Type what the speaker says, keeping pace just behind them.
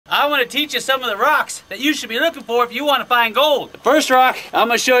I want to teach you some of the rocks that you should be looking for if you want to find gold. The first rock I'm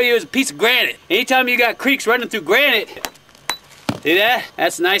going to show you is a piece of granite. Anytime you got creeks running through granite, see that?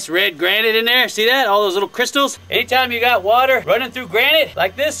 That's nice red granite in there. See that? All those little crystals. Anytime you got water running through granite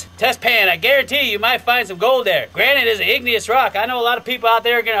like this, test pan, I guarantee you might find some gold there. Granite is an igneous rock. I know a lot of people out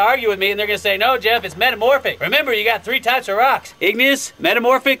there are going to argue with me and they're going to say, no, Jeff, it's metamorphic. Remember, you got 3 types of rocks: igneous,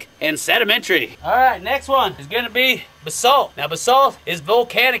 metamorphic, and sedimentary. All right, next one is going to be basalt. Now, basalt is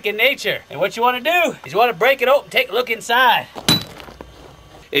volcanic in nature. And what you want to do is you want to break it open, take a look inside.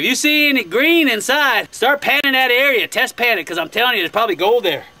 If you see any green inside, start panning that area. Test pan it, because I'm telling you, there's probably gold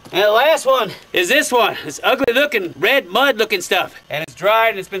there. And the last one is this one. It's ugly looking, red mud looking stuff. And it's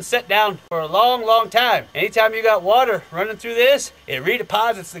dried and it's been set down for a long, long time. Anytime you got water running through this, it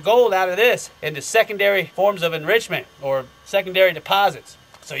redeposits the gold out of this into secondary forms of enrichment or secondary deposits.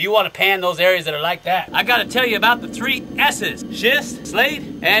 So you want to pan those areas that are like that. I got to tell you about the 3 S's: schist, slate,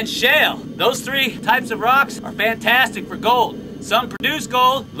 and shale. Those 3 types of rocks are fantastic for gold. Some produce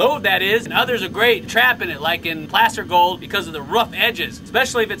gold, load that is, and others are great trapping it, like in placer gold, because of the rough edges,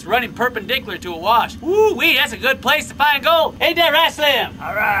 especially if it's running perpendicular to a wash. Woo-wee, that's a good place to find gold. Ain't that right, Slim?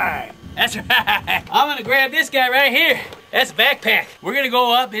 All right. That's right. I'm gonna grab this guy right here. That's a backpack. We're gonna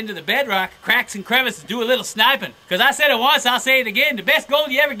go up into the bedrock, cracks and crevices, do a little sniping. Because I said it once, I'll say it again. The best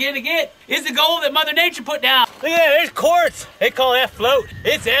gold you ever gonna get is the gold that Mother Nature put down. Look at that, there's quartz. They call that float.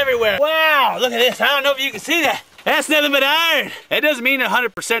 It's everywhere. Wow, look at this. I don't know if you can see that. That's nothing but iron. That doesn't mean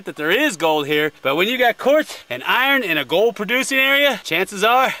 100% that there is gold here, but when you got quartz and iron in a gold producing area, chances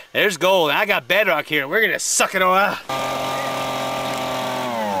are there's gold. And I got bedrock here. We're gonna suck it all out.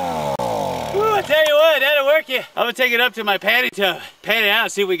 Woo, I tell you what, that'll work you. I'm gonna take it up to my paddy tub, pan it out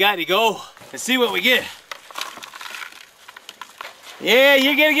and see if we got any gold, and see what we get. Yeah,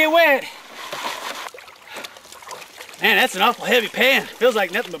 you're gonna get wet. Man, that's an awful heavy pan. Feels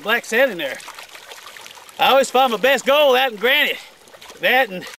like nothing but black sand in there. I always found my best gold out in granite. That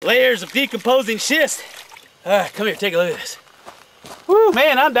and layers of decomposing schist. All right, come here, take a look at this. Woo,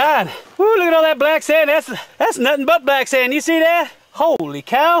 man, I'm dying. Woo, look at all that black sand. That's nothing but black sand. You see that? Holy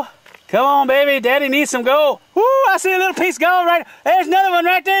cow. Come on, baby, Daddy needs some gold. Woo, I see a little piece of gold right there. There's another one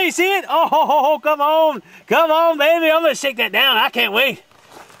right there, you see it? Oh, come on. Come on, baby, I'm gonna shake that down. I can't wait.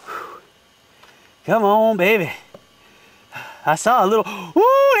 Come on, baby. I saw a little, woo,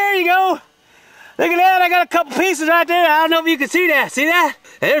 there you go. Look at that, I got a couple pieces right there. I don't know if you can see that. See that?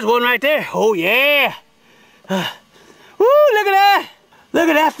 There's one right there. Oh, yeah. Woo, look at that. Look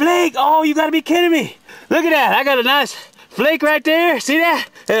at that flake. Oh, you gotta be kidding me. Look at that. I got a nice flake right there. See that?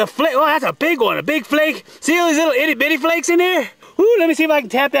 A flake. Oh, that's a big one, a big flake. See all these little itty bitty flakes in there? Woo, let me see if I can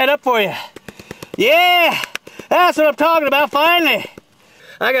tap that up for you. Yeah, that's what I'm talking about finally.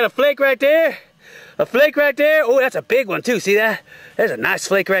 I got a flake right there. A flake right there. Oh, that's a big one too. See that? There's a nice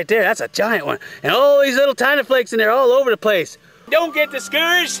flake right there. That's a giant one. And all these little tiny flakes in there all over the place. Don't get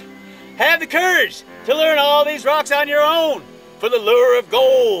discouraged. Have the courage to learn all these rocks on your own. For the lure of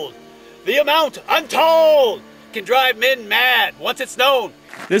gold, the amount untold, can drive men mad once it's known.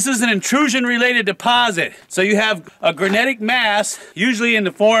 This is an intrusion-related deposit. So you have a granitic mass, usually in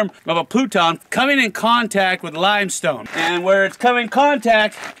the form of a pluton, coming in contact with limestone. And where it's come in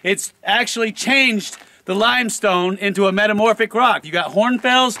contact, it's actually changed the limestone into a metamorphic rock. You got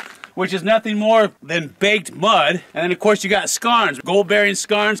hornfels, which is nothing more than baked mud. And then of course you got skarns. Gold-bearing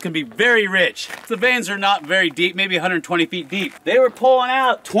skarns can be very rich. The veins are not very deep, maybe 120 feet deep. They were pulling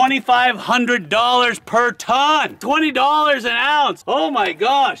out $2,500 per ton. $20 an ounce. Oh my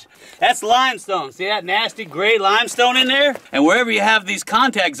gosh. That's limestone. See that nasty gray limestone in there? And wherever you have these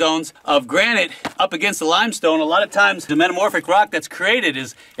contact zones of granite up against the limestone, a lot of times the metamorphic rock that's created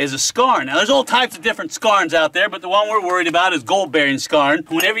is a skarn. Now there's all types of different skarns out there, but the one we're worried about is gold-bearing skarn.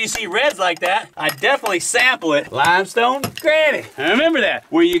 Whenever you see reds like that, I definitely sample it. Limestone, granite. And remember that.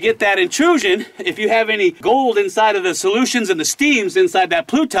 Where you get that intrusion, if you have any gold inside of the solutions and the steams inside that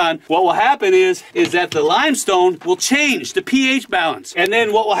pluton, what will happen is that the limestone will change the pH balance. And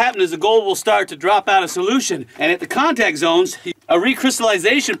then what will happen is the gold will start to drop out of solution. And at the contact zones, a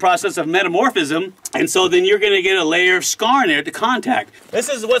recrystallization process of metamorphism, and so then you're going to get a layer of skarn there at the contact. This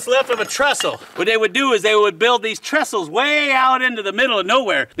is what's left of a trestle. What they would do is they would build these trestles way out into the middle of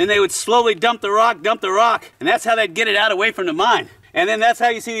nowhere. Then they would slowly dump the rock, and that's how they'd get it out away from the mine. And then that's how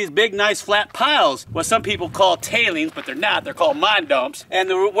you see these big, nice, flat piles, what some people call tailings, but they're not. They're called mine dumps. And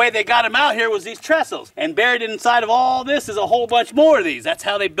the way they got them out here was these trestles. And buried inside of all this is a whole bunch more of these. That's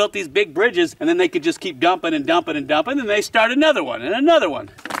how they built these big bridges, and then they could just keep dumping and dumping and dumping, and they start another one and another one.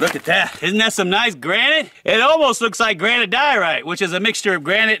 Look at that. Isn't that some nice granite? It almost looks like granite diorite, which is a mixture of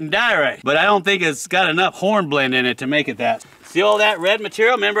granite and diorite. But I don't think it's got enough hornblende in it to make it that. See all that red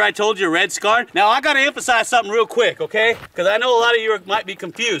material? Remember I told you red skarn? Now I gotta emphasize something real quick, okay? Because I know a lot of you might be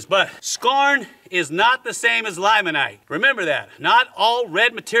confused, but skarn is not the same as limonite. Remember that. Not all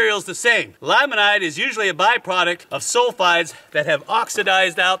red material is the same. Limonite is usually a byproduct of sulfides that have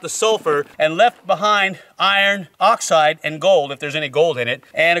oxidized out the sulfur and left behind iron oxide and gold, if there's any gold in it.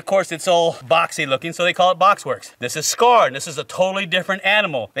 And of course it's all boxy looking, so they call it boxworks. This is skarn. This is a totally different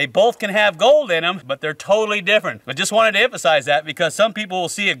animal. They both can have gold in them, but they're totally different. But just wanted to emphasize that because some people will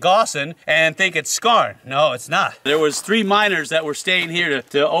see a gossan and think it's skarn. No, it's not. There was 3 miners that were staying here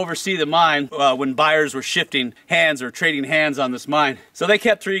to oversee the mine when buyers were shifting hands or trading hands on this mine. So they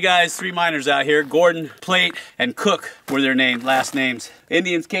kept 3 miners out here. Gordon, Plate, and Cook were their last names.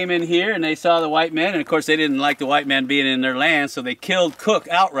 Indians came in here and they saw the white men, and of course they didn't like the white men being in their land, so they killed Cook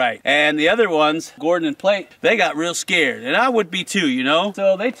outright. And the other ones, Gordon and Plate, they got real scared, and I would be too, you know.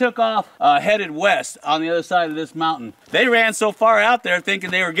 So they took off, headed west on the other side of this mountain. They ran so far out there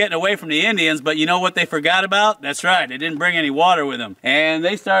thinking they were getting away from the Indians, but you know what they forgot about? That's right, they didn't bring any water with them. And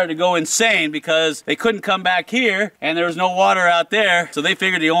they started to go insane because they couldn't come back here and there was no water out there, so they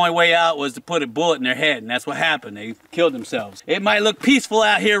figured the only way out was to put a bullet in their head, and that's what happened. They killed themselves. It might look peaceful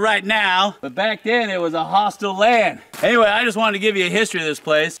out here right now, but back then it was a hostile land. Anyway, I just wanted to give you a history of this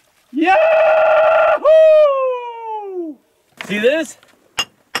place. Yahoo! See this?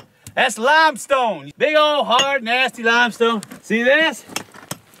 That's limestone. Big old hard nasty limestone. See this?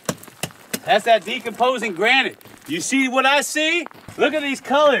 That's that decomposing granite. You see what I see? Look at these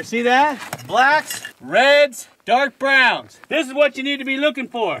colors. See that? Blacks, reds, dark browns. This is what you need to be looking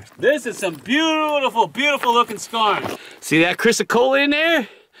for. This is some beautiful, beautiful looking skarn. See that chrysocolla in there?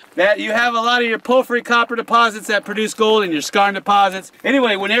 That you have a lot of your porphyry copper deposits that produce gold in your skarn deposits.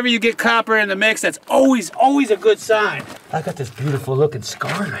 Anyway, whenever you get copper in the mix, that's always a good sign. I got this beautiful looking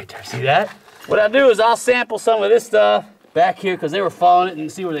skarn right there. See that? What I'll do is I'll sample some of this stuff back here because they were following it, and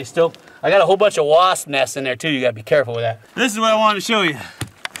see where they still. I got a whole bunch of wasp nests in there too. You gotta be careful with that. This is what I wanted to show you.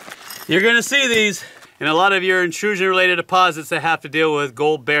 You're gonna see these in a lot of your intrusion-related deposits that have to deal with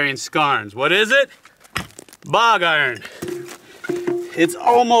gold-bearing skarns. What is it? Bog iron. It's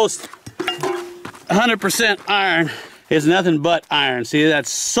almost 100% iron. It's nothing but iron. See, that's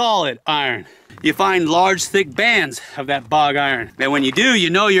solid iron. You find large, thick bands of that bog iron. And when you do, you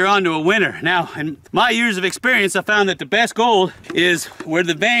know you're onto a winner. Now, in my years of experience, I found that the best gold is where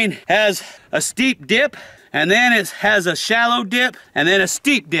the vein has a steep dip, and then it has a shallow dip, and then a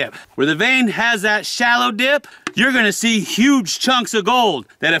steep dip. Where the vein has that shallow dip, you're gonna see huge chunks of gold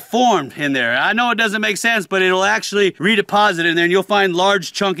that have formed in there. I know it doesn't make sense, but it'll actually redeposit in there, and you'll find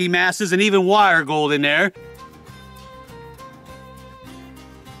large chunky masses and even wire gold in there.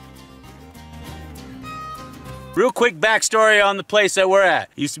 Real quick backstory on the place that we're at.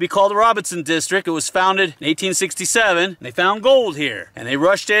 It used to be called the Robinson District. It was founded in 1867. They found gold here, and they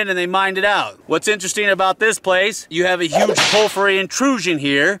rushed in and they mined it out. What's interesting about this place, you have a huge porphyry intrusion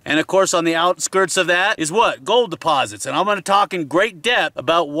here, and of course on the outskirts of that is what? Gold deposits. And I'm going to talk in great depth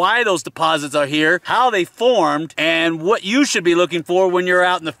about why those deposits are here, how they formed, and what you should be looking for when you're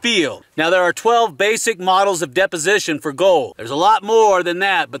out in the field. Now there are 12 basic models of deposition for gold. There's a lot more than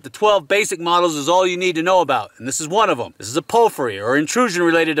that, but the 12 basic models is all you need to know about. And this is one of them. This is a porphyry or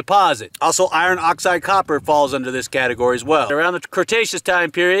intrusion-related deposit. Also, iron oxide copper falls under this category as well. Around the Cretaceous time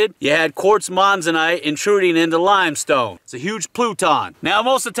period, you had quartz monzonite intruding into limestone. It's a huge pluton. Now,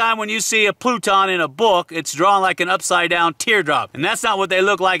 most of the time when you see a pluton in a book, it's drawn like an upside-down teardrop. And that's not what they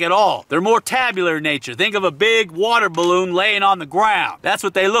look like at all. They're more tabular in nature. Think of a big water balloon laying on the ground. That's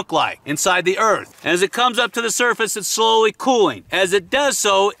what they look like inside the earth. And as it comes up to the surface, it's slowly cooling. As it does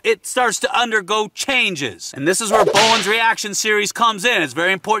so, it starts to undergo changes. And this is where Bowen's reaction series comes in. It's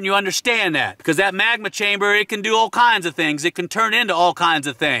very important you understand that, because that magma chamber, it can do all kinds of things. It can turn into all kinds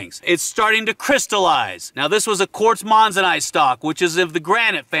of things. It's starting to crystallize. Now this was a quartz monzonite stock, which is of the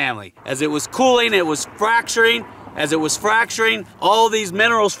granite family. As it was cooling, it was fracturing. As it was fracturing, all these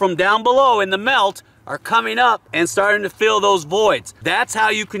minerals from down below in the melt are coming up and starting to fill those voids. That's how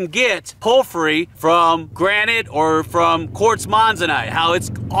you can get porphyry from granite or from quartz monzonite, how it's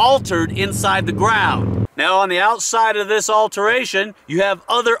altered inside the ground. Now on the outside of this alteration, you have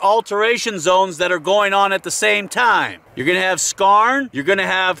other alteration zones that are going on at the same time. You're gonna have skarn, you're gonna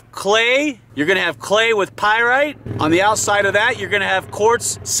have clay with pyrite. On the outside of that, you're gonna have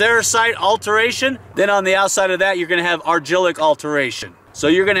quartz sericite alteration. Then on the outside of that, you're gonna have argillic alteration. So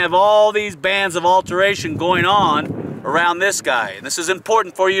you're gonna have all these bands of alteration going on around this guy, and this is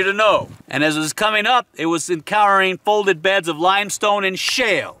important for you to know. And as it was coming up, it was encountering folded beds of limestone and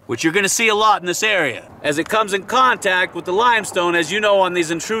shale, which you're gonna see a lot in this area. As it comes in contact with the limestone, as you know on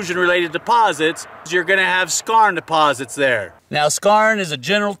these intrusion-related deposits, you're gonna have skarn deposits there. Now, skarn is a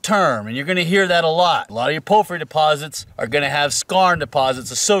general term, and you're going to hear that a lot. A lot of your porphyry deposits are going to have skarn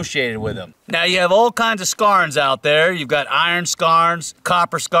deposits associated with them. Now, you have all kinds of skarns out there. You've got iron skarns,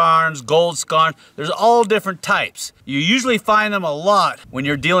 copper skarns, gold skarns. There's all different types. You usually find them a lot when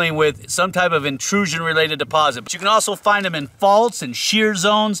you're dealing with some type of intrusion-related deposit. But you can also find them in faults and shear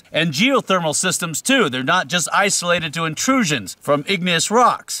zones and geothermal systems too. They're not just isolated to intrusions from igneous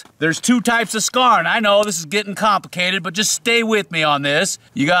rocks. There's two types of skarn. I know this is getting complicated, but just stay with me on this.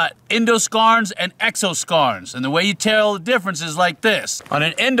 You got endoskarns and exoskarns. And the way you tell the difference is like this. On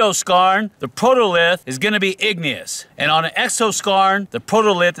an endoskarn, the protolith is going to be igneous. And on an exoskarn, the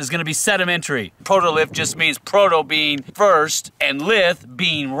protolith is going to be sedimentary. Protolith just means proto being first and lith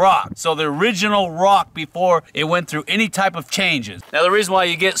being rock. So the original rock before it went through any type of changes. Now the reason why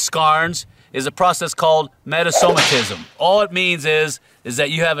you get skarns is a process called metasomatism. All it means is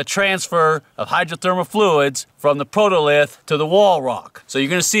that you have a transfer of hydrothermal fluids from the protolith to the wall rock. So you're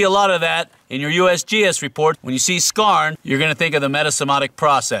going to see a lot of that in your USGS report. When you see skarn, you're going to think of the metasomatic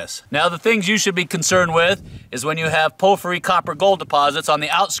process. Now the things you should be concerned with is when you have porphyry copper gold deposits, on the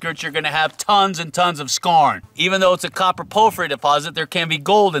outskirts you're going to have tons and tons of skarn. Even though it's a copper porphyry deposit, there can be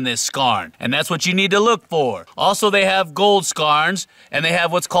gold in this skarn, and that's what you need to look for. Also, they have gold skarns, and they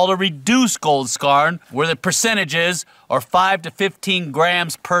have what's called a reduced gold skarn, where the percentages are 5 to 15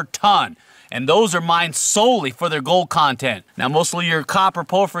 grams per ton. And those are mined solely for their gold content. Now, most of your copper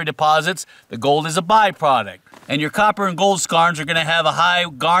porphyry deposits, the gold is a byproduct. And your copper and gold skarns are going to have a high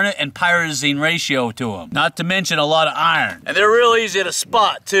garnet and pyrazine ratio to them. Not to mention a lot of iron. And they're real easy to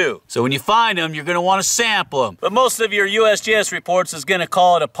spot too. So when you find them, you're going to want to sample them. But most of your USGS reports is going to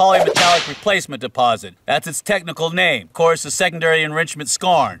call it a polymetallic replacement deposit. That's its technical name. Of course, the secondary enrichment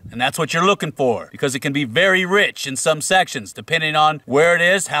skarn. And that's what you're looking for, because it can be very rich in some sections, depending on where it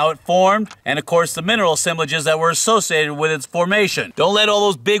is, how it formed, and of course the mineral assemblages that were associated with its formation. Don't let all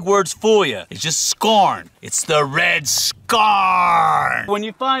those big words fool you. It's just skarn. It's the red skarn. When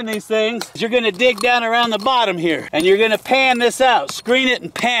you find these things, you're going to dig down around the bottom here, and you're going to pan this out, screen it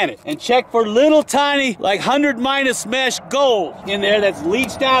and pan it, and check for little tiny, like 100 minus mesh gold in there that's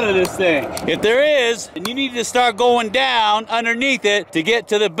leached out of this thing. If there is, then you need to start going down underneath it to get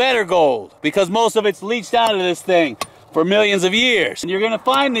to the better gold, because most of it's leached out of this thing for millions of years. And you're going to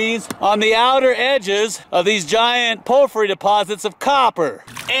find these on the outer edges of these giant porphyry deposits of copper.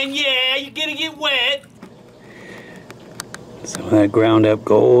 And yeah, you're going to get wet. Some of that ground up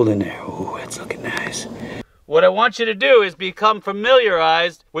gold in there. Ooh, that's looking nice. What I want you to do is become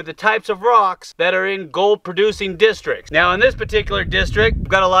familiarized with the types of rocks that are in gold producing districts. Now in this particular district, we've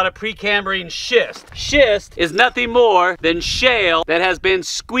got a lot of Precambrian schist. Schist is nothing more than shale that has been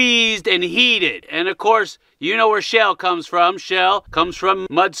squeezed and heated. And of course, you know where shale comes from. Shale comes from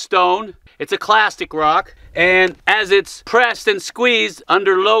mudstone. It's a clastic rock. And as it's pressed and squeezed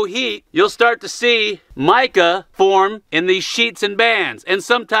under low heat, you'll start to see mica form in these sheets and bands. And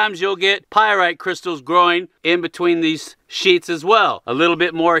sometimes you'll get pyrite crystals growing in between these sheets as well. A little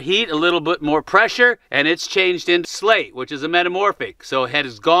bit more heat, a little bit more pressure, and it's changed into slate, which is a metamorphic. So it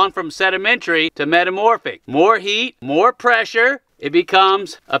has gone from sedimentary to metamorphic. More heat, more pressure, it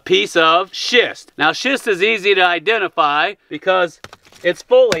becomes a piece of schist. Now schist is easy to identify because it's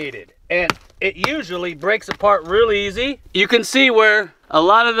foliated, and it usually breaks apart real easy. You can see where a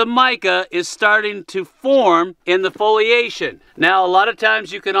lot of the mica is starting to form in the foliation. Now, a lot of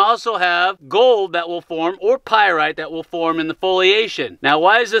times you can also have gold that will form, or pyrite that will form in the foliation. Now,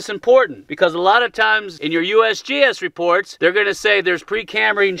 why is this important? Because a lot of times in your USGS reports, they're going to say there's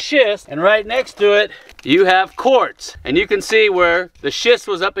Precambrian schist, and right next to it, you have quartz. And you can see where the schist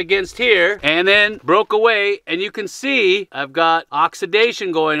was up against here, and then broke away, and you can see I've got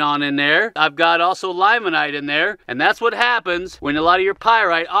oxidation going on in there. I've got also limonite in there, and that's what happens when a lot of your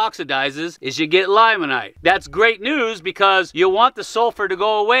pyrite oxidizes, is you get limonite. That's great news because you want the sulfur to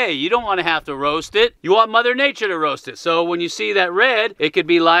go away. You don't want to have to roast it. You want Mother Nature to roast it. So when you see that red, it could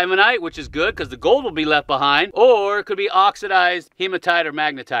be limonite, which is good because the gold will be left behind, or it could be oxidized hematite or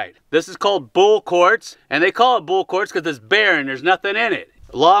magnetite. This is called bull quartz, and they call it bull quartz because it's barren. There's nothing in it.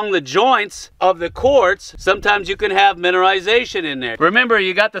 Along the joints of the quartz, sometimes you can have mineralization in there. Remember,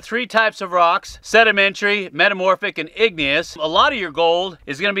 you got the three types of rocks: sedimentary, metamorphic, and igneous. A lot of your gold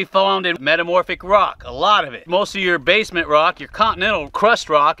is going to be found in metamorphic rock, a lot of it. Most of your basement rock, your continental crust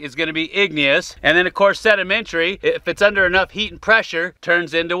rock, is going to be igneous. And then of course sedimentary, if it's under enough heat and pressure,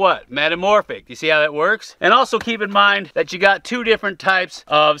 turns into what? Metamorphic. You see how that works? And also keep in mind that you got two different types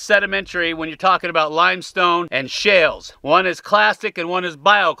of sedimentary when you're talking about limestone and shales. One is clastic and one is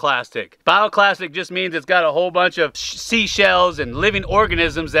bioclastic. Bioclastic just means it's got a whole bunch of seashells and living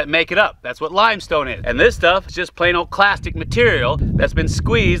organisms that make it up. That's what limestone is. And this stuff is just plain old clastic material that's been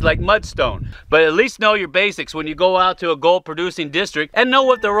squeezed like mudstone. But at least know your basics when you go out to a gold producing district and know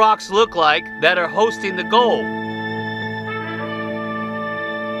what the rocks look like that are hosting the gold.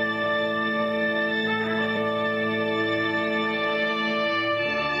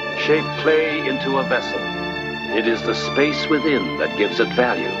 Shape clay into a vessel. It is the space within that gives it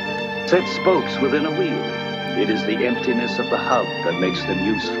value. Set spokes within a wheel. It is the emptiness of the hub that makes them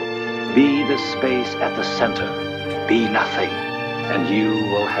useful. Be the space at the center. Be nothing, and you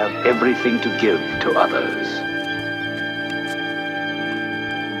will have everything to give to others.